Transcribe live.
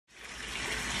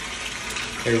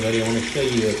Hey everybody, I want to show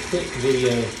you a quick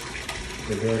video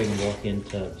regarding walk-in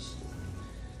tubs.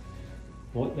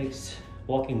 What makes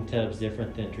walk-in tubs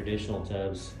different than traditional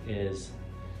tubs is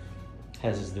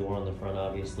has this door on the front,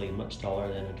 obviously much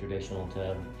taller than a traditional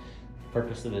tub. The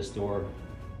purpose of this door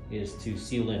is to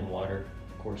seal in water,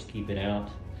 of course keep it out.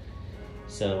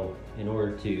 So in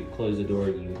order to close the door,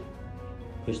 you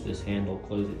push this handle,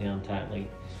 close it down tightly,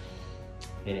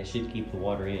 and it should keep the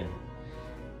water in.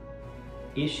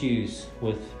 Issues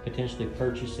with potentially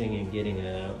purchasing and getting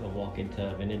a walk-in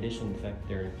tub, in addition to the fact that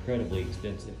they're incredibly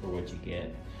expensive for what you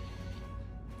get.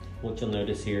 What you'll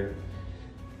notice here,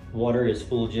 water is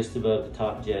full just above the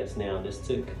top jets now. This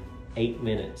took 8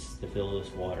 minutes to fill this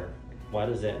water. Why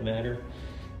does that matter?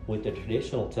 With the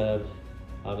traditional tub,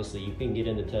 obviously you can get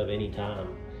in the tub anytime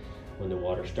when the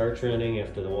water starts running,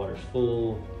 after the water's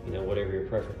full, you know, whatever your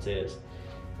preference is.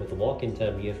 With the walk-in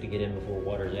tub, you have to get in before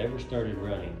water's ever started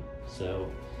running.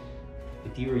 So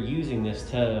if you were using this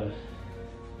tub,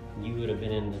 you would have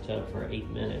been in the tub for 8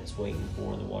 minutes waiting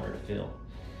for the water to fill.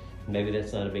 Maybe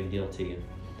that's not a big deal to you.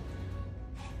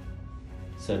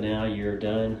 So now you're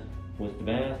done with the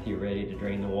bath, you're ready to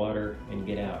drain the water and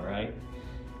get out, right?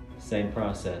 Same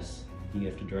process. You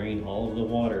have to drain all of the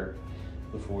water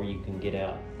before you can get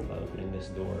out by opening this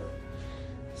door.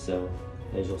 So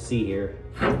as you'll see here,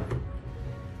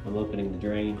 I'm opening the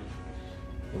drain,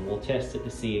 and we'll test it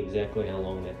to see exactly how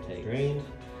long that takes. Drained.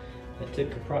 That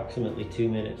took approximately 2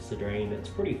 minutes to drain. That's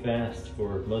pretty fast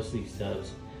for most of these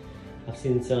tubs. I've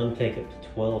seen some take up to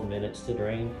 12 minutes to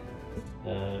drain,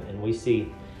 and we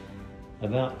see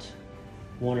about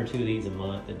 1 or 2 of these a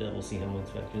month at double C home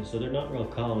inspections, so they're not real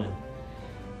common,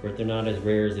 but they're not as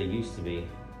rare as they used to be.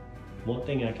 One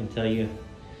thing I can tell you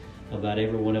about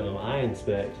every one of them I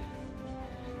inspect,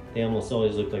 they almost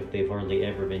always look like they've hardly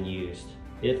ever been used,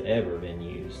 if ever been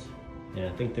used. And I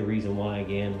think the reason why,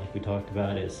 again, like we talked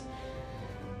about, is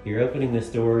you're opening this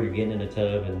door, you're getting in the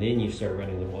tub, and then you start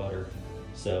running the water.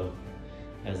 So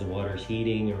as the water's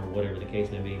heating, or whatever the case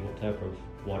may be, what type of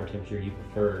water temperature you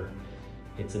prefer,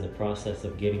 it's in the process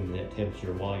of getting to that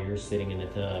temperature while you're sitting in the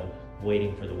tub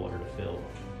waiting for the water to fill.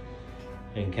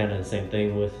 And kind of the same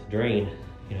thing with drain.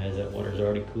 You know, as that water's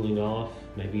already cooling off,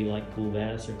 maybe you like cool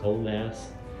baths or cold baths,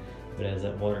 but as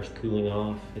that water's cooling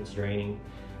off, it's draining,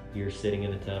 you're sitting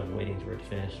in the tub waiting for it to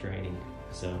finish draining.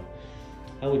 So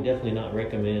I would definitely not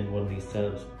recommend one of these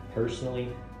tubs personally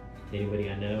to anybody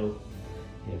I know.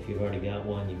 If you've already got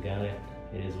one, you've got it.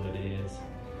 It is what it is.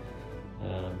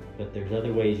 But there's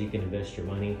other ways you can invest your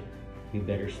money, be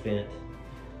better spent,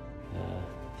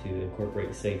 to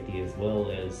incorporate safety as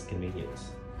well as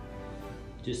convenience.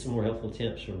 Just some more helpful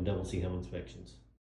tips from Double C Home Inspections.